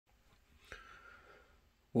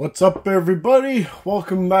What's up, everybody?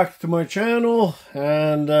 Welcome back to my channel,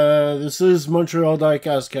 and this is Montreal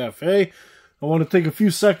Diecast Cafe. I want to take a few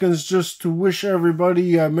seconds just to wish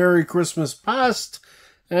everybody a Merry Christmas past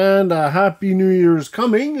and a Happy New Year's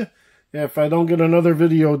coming. If I don't get another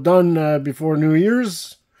video done before New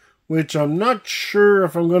Year's, which I'm not sure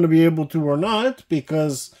if I'm going to be able to or not,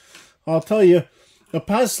 because I'll tell you, the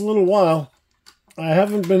past little while, I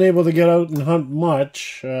haven't been able to get out and hunt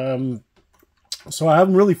much. So I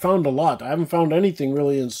haven't really found a lot. I haven't found anything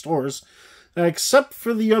really in stores. Except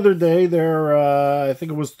for the other day there, I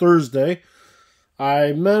think it was Thursday.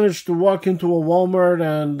 I managed to walk into a Walmart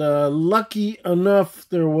and lucky enough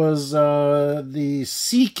there was the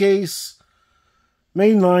C-Case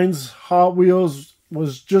Mainlines Hot Wheels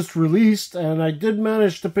was just released. And I did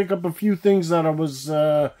manage to pick up a few things that I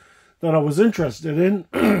was interested in.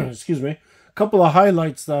 Excuse me. A couple of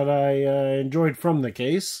highlights that I enjoyed from the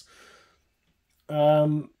case.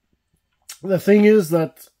 The thing is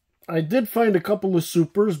that I did find a couple of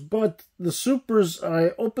supers, but the supers, I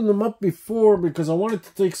opened them up before because I wanted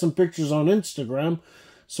to take some pictures on Instagram.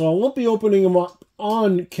 So I won't be opening them up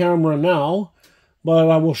on camera now, but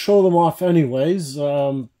I will show them off anyways.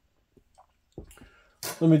 Let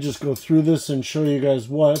me just go through this and show you guys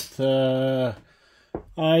what.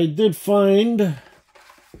 I did find,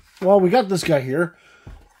 well, we got this guy here.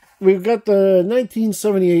 We've got the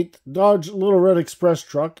 1978 Dodge Little Red Express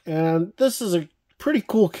truck, and this is a pretty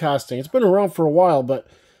cool casting. It's been around for a while, but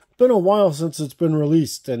it's been a while since it's been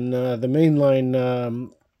released in the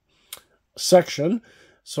mainline section.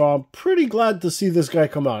 So I'm pretty glad to see this guy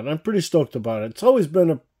come out. I'm pretty stoked about it. It's always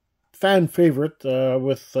been a fan favorite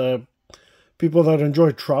with people that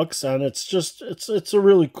enjoy trucks, and it's a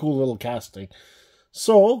really cool little casting.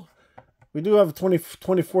 So we do have a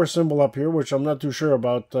 24 symbol up here, which I'm not too sure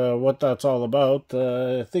about what that's all about.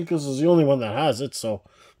 I think this is the only one that has it, so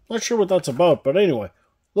not sure what that's about. But anyway,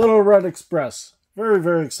 Little Red Express. Very,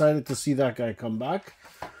 very excited to see that guy come back.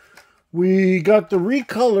 We got the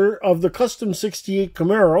recolor of the Custom 68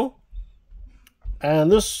 Camaro. And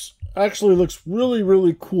this actually looks really,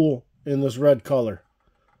 really cool in this red color.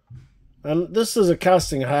 And this is a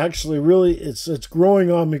casting I actually really, it's growing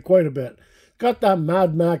on me quite a bit. Got that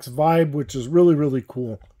Mad Max vibe, which is really, really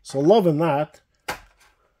cool. So loving that.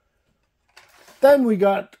 Then we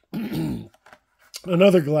got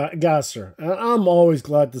another gasser. And I'm always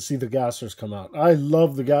glad to see the gassers come out. I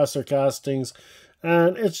love the gasser castings.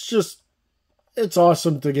 And it's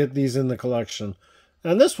awesome to get these in the collection.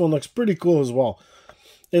 And this one looks pretty cool as well.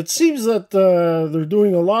 It seems that they're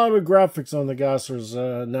doing a lot of graphics on the gassers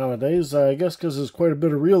nowadays. I guess because there's quite a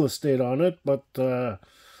bit of real estate on it. But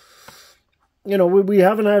you know, we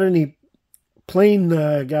haven't had any plain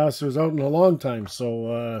gassers out in a long time.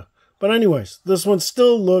 So, but anyways, this one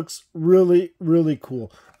still looks really, really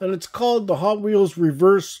cool. And it's called the Hot Wheels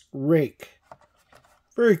Reverse Rake.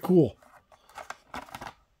 Very cool.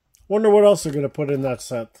 Wonder what else they're going to put in that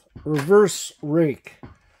set. Reverse Rake.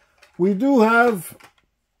 We do have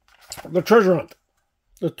the Treasure Hunt.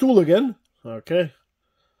 The tool again. Okay.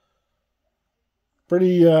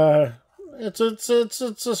 Pretty, It's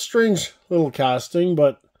a strange little casting,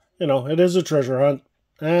 but, you know, it is a treasure hunt.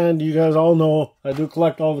 And you guys all know I do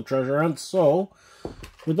collect all the treasure hunts. So,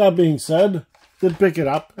 with that being said, did pick it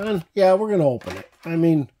up. And, yeah, we're going to open it. I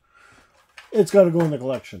mean, it's got to go in the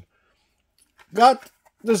collection. Got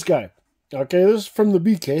this guy. Okay, this is from the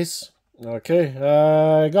B case. Okay,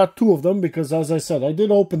 I got two of them because, as I said, I did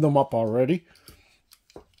open them up already.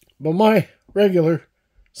 But my regular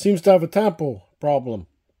seems to have a tampo problem.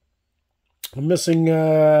 I'm missing,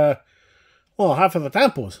 well, half of the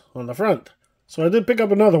tampos on the front. So I did pick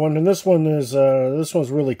up another one, and this one's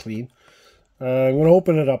really clean. I'm going to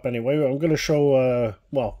open it up anyway. I'm going to show,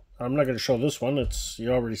 well, I'm not going to show this one.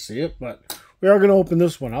 You already see it, but we are going to open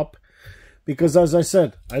this one up. Because, as I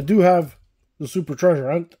said, I do have the Super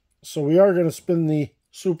Treasure Hunt. So we are going to spin the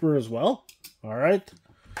Super as well. All right.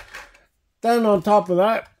 Then on top of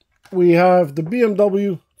that, we have the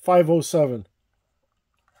BMW 507.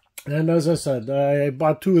 And as I said, I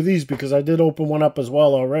bought two of these because I did open one up as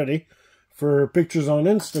well already for pictures on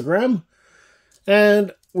Instagram.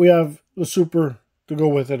 And we have the Super to go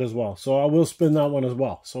with it as well. So I will spin that one as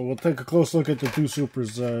well. So we'll take a close look at the two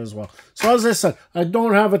Supers as well. So as I said, I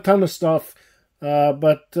don't have a ton of stuff,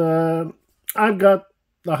 but I've got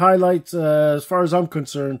the highlights as far as I'm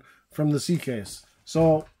concerned from the C-Case.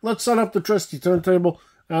 So let's set up the trusty turntable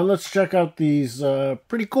and let's check out these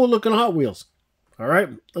pretty cool looking Hot Wheels. All right,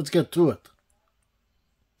 let's get to it.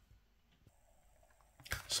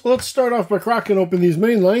 So let's start off by cracking open these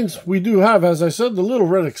main lines. We do have, as I said, the Little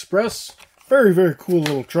Red Express. Very, very cool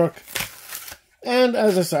little truck. And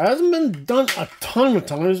as I said, it hasn't been done a ton of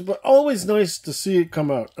times, but always nice to see it come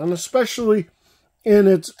out. And especially in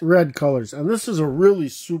its red colors. And this is a really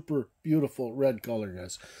super beautiful red color,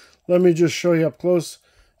 guys. Let me just show you up close.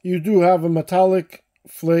 You do have a metallic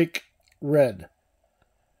flake red.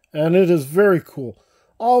 And it is very cool.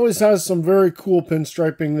 Always has some very cool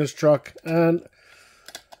pinstriping, this truck. And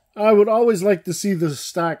I would always like to see the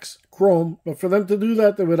stacks chrome. But for them to do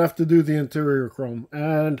that, they would have to do the interior chrome.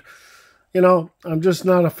 And, you know, I'm just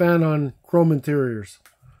not a fan on chrome interiors.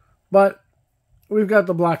 But we've got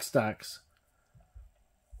the black stacks.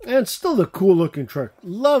 And still a cool looking truck.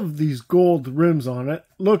 Love these gold rims on it.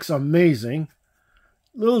 Looks amazing.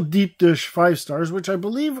 Little deep dish 5 stars, which I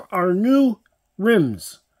believe are new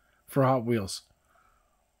rims for Hot Wheels.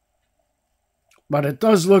 But it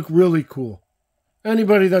does look really cool.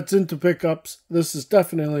 Anybody that's into pickups, this is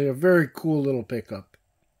definitely a very cool little pickup.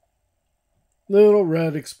 Little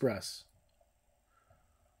Red Express.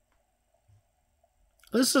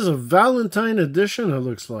 This is a Valentine edition, it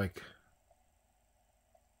looks like.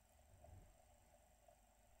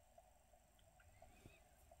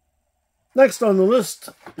 Next on the list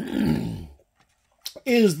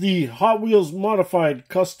is the Hot Wheels Modified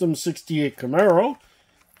Custom 68 Camaro.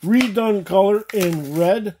 Redone color in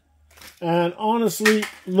red. And honestly,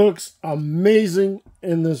 looks amazing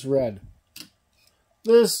in this red.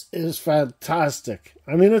 This is fantastic.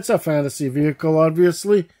 I mean, it's a fantasy vehicle,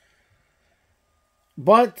 obviously.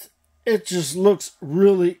 But it just looks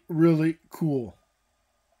really, really cool.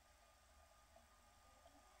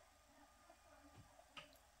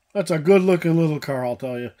 That's a good looking little car, I'll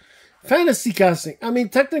tell you. Fantasy casting. I mean,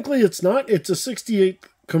 technically it's not. It's a 68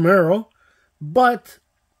 Camaro. But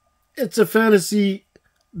it's a fantasy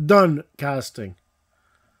done casting.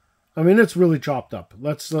 I mean, it's really chopped up.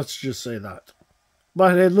 Let's just say that.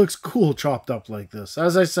 But it looks cool chopped up like this.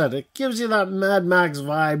 As I said, it gives you that Mad Max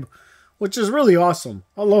vibe, which is really awesome.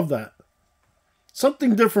 I love that.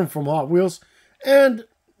 Something different from Hot Wheels. And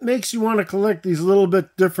makes you want to collect these little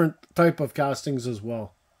bit different type of castings as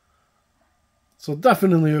well. So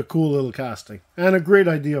definitely a cool little casting. And a great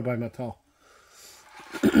idea by Mattel.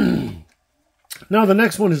 Now the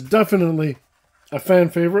next one is definitely a fan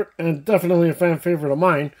favorite. And definitely a fan favorite of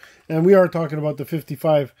mine. And we are talking about the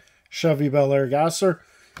 55 Chevy Bel Air Gasser.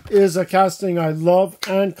 Is a casting I love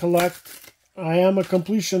and collect. I am a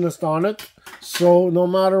completionist on it. So no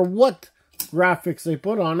matter what graphics they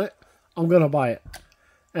put on it, I'm going to buy it.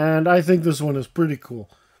 And I think this one is pretty cool.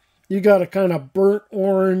 You got a kind of burnt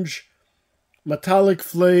orange, metallic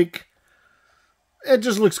flake. It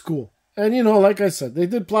just looks cool. And you know, like I said, they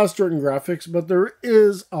did plaster it in graphics, but there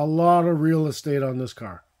is a lot of real estate on this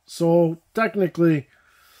car. So technically,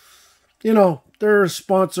 you know, they're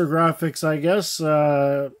sponsor graphics, I guess.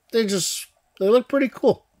 They look pretty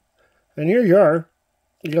cool. And here you are.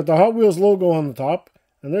 You got the Hot Wheels logo on the top.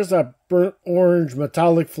 And there's that burnt orange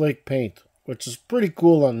metallic flake paint, which is pretty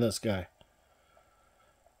cool on this guy.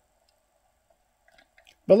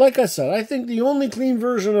 But like I said, I think the only clean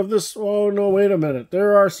version of this... Oh, no, wait a minute.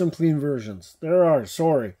 There are some clean versions. There are,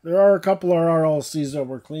 sorry. There are a couple of RLCs that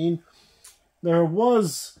were clean. There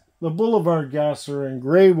was the Boulevard Gasser in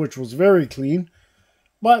gray, which was very clean.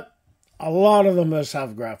 But a lot of them just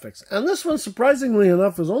have graphics. And this one, surprisingly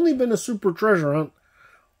enough, has only been a Super Treasure Hunt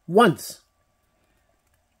once.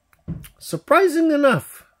 Surprising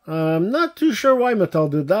enough. I'm not too sure why Mattel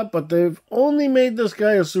did that, but they've only made this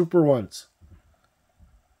guy a Super once.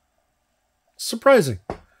 Surprising.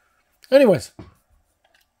 Anyways,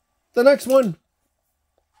 the next one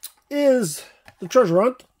is the Treasure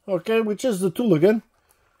Hunt, okay, which is the Tooligan.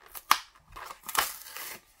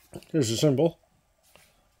 Here's the symbol.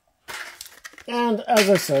 And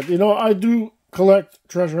as I said, you know, I do collect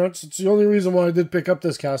treasure hunts. It's the only reason why I did pick up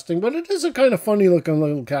this casting, but it is a kind of funny looking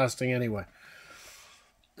little casting anyway.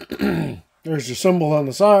 There's your symbol on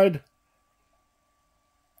the side.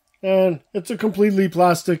 And it's a completely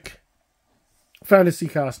plastic fantasy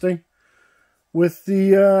casting with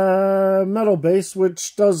the metal base,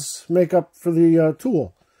 which does make up for the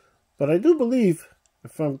tool. But I do believe,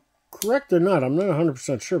 if I'm correct or not, I'm not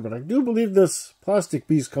 100% sure, but I do believe this plastic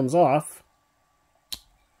piece comes off.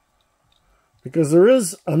 Because there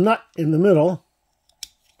is a nut in the middle.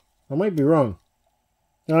 I might be wrong.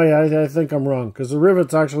 Oh yeah, I think I'm wrong. Because the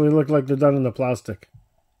rivets actually look like they're done in the plastic.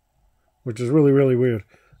 Which is really, really weird.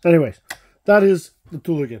 Anyways, that is the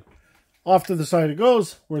Tooligan. Off to the side it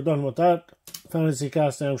goes. We're done with that. Fantasy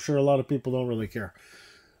casting, I'm sure a lot of people don't really care.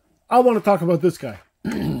 I want to talk about this guy.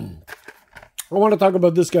 I want to talk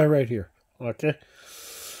about this guy right here. Okay.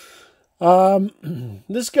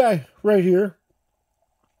 This guy right here.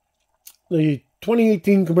 The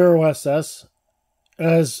 2018 Camaro SS.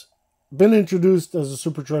 has been introduced as a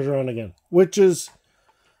Super Treasure Hunt again, which is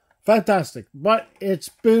fantastic. But it's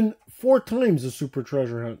been 4 times a Super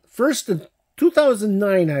Treasure Hunt. First in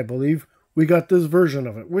 2009, I believe, we got this version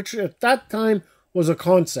of it, which at that time was a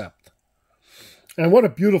concept. And what a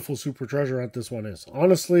beautiful Super Treasure Hunt this one is.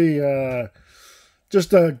 Honestly,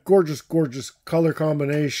 just a gorgeous, gorgeous color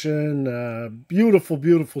combination. Beautiful,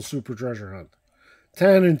 beautiful Super Treasure Hunt.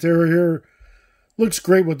 Tan interior. Looks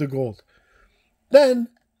great with the gold. Then,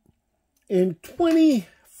 in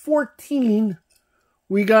 2014,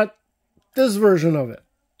 we got this version of it.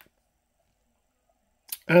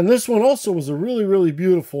 And this one also was a really, really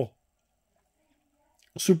beautiful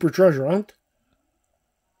Super Treasure Hunt.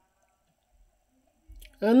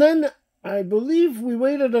 And then, I believe we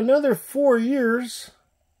waited another 4 years.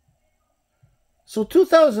 So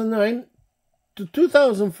 2009 to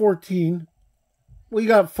 2014, we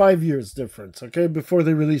got 5 years difference, okay, before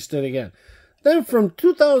they released it again. Then from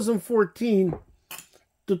 2014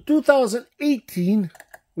 to 2018,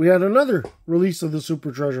 we had another release of the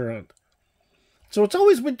Super Treasure Hunt. So it's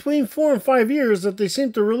always between 4 and 5 years that they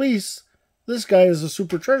seem to release this guy as a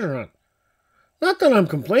Super Treasure Hunt. Not that I'm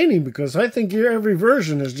complaining, because I think every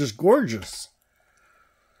version is just gorgeous.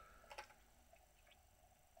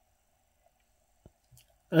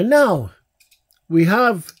 And now, we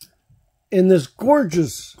have in this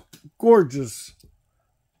gorgeous, gorgeous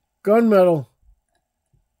gunmetal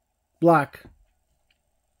black.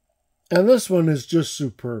 And this one is just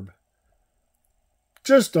superb.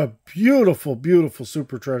 Just a beautiful, beautiful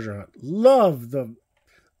Super Treasure Hunt. Love the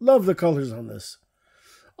colors on this.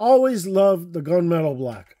 Always loved the gunmetal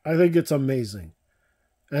black. I think it's amazing.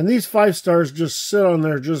 And these 5 stars just sit on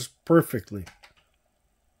there just perfectly.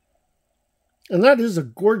 And that is a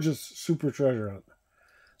gorgeous Super Treasure Hunt.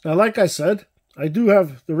 Now, like I said, I do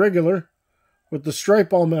have the regular with the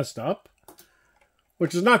stripe all messed up,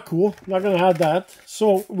 which is not cool. I'm not going to add that.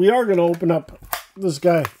 So we are going to open up this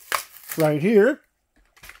guy right here,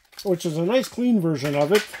 which is a nice clean version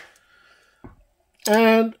of it.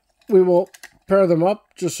 And we will pair them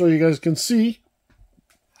up just so you guys can see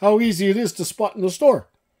how easy it is to spot in the store.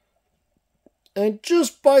 And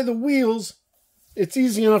just by the wheels, it's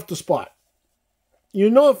easy enough to spot. You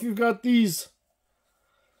know, if you've got these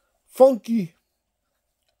funky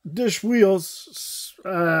dish wheels,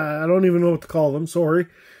 I don't even know what to call them, sorry,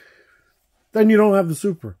 then you don't have the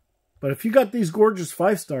Super. But if you got these gorgeous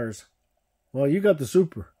 5 stars, well, you got the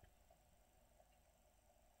Super.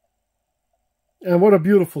 And what a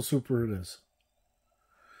beautiful Super it is.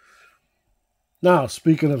 Now,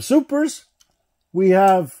 speaking of Supers, we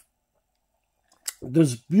have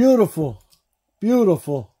this beautiful,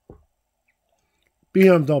 beautiful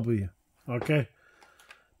BMW, okay?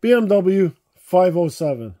 BMW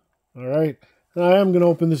 507, all right? And I am going to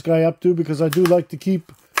open this guy up too, because I do like to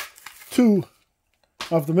keep 2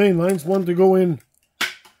 of the main lines. One to go in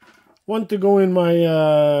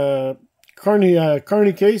my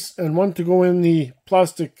carny case, and one to go in the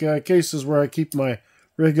plastic cases where I keep my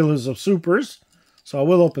regulars of Supers. So I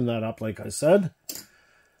will open that up, like I said.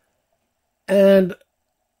 And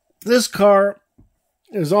this car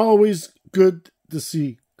is always good to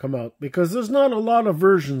see come out, because there's not a lot of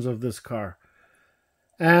versions of this car.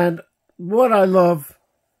 And what I love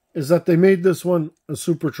is that they made this one a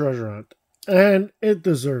Super Treasure Hunt. And it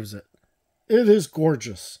deserves it. It is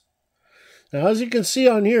gorgeous. Now, as you can see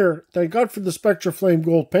on here, thank God for the Spectra Flame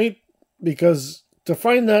Gold paint, because to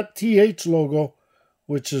find that TH logo,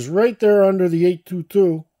 which is right there under the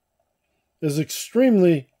 822, is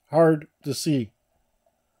extremely hard to see.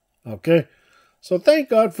 Okay? So thank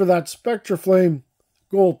God for that Spectra Flame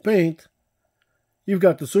Gold paint. You've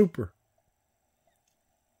got the Super.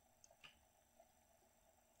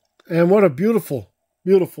 And what a beautiful,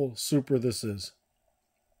 beautiful Super this is.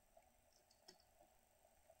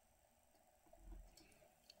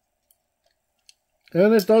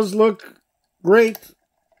 And it does look great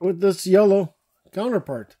with this yellow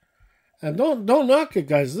counterpart. And don't knock it,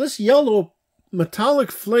 guys. This yellow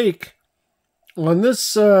metallic flake on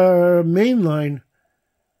this main line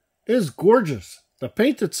is gorgeous. The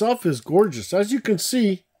paint itself is gorgeous. As you can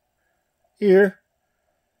see here,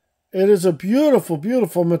 it is a beautiful,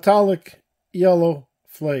 beautiful metallic yellow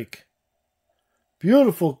flake.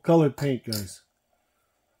 Beautiful colored paint, guys.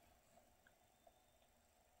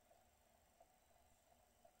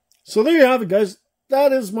 So there you have it, guys.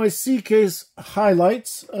 That is my C-Case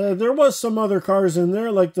highlights. There was some other cars in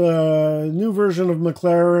there, like the new version of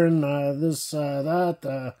McLaren,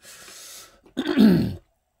 that.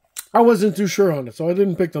 I wasn't too sure on it, so I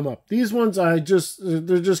didn't pick them up. These ones, they're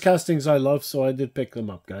just castings I love, so I did pick them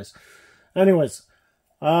up, guys. Anyways,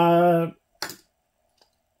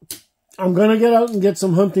 I'm going to get out and get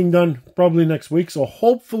some hunting done probably next week. So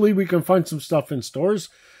hopefully we can find some stuff in stores.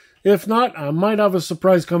 If not, I might have a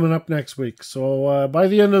surprise coming up next week. So by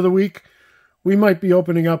the end of the week, we might be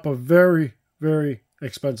opening up a very, very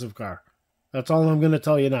expensive car. That's all I'm going to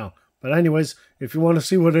tell you now. But anyways, if you want to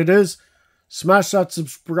see what it is, smash that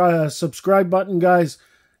subscribe button, guys.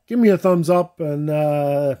 Give me a thumbs up.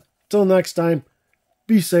 And till next time,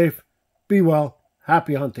 be safe, be well,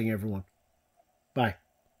 happy hunting, everyone. Bye.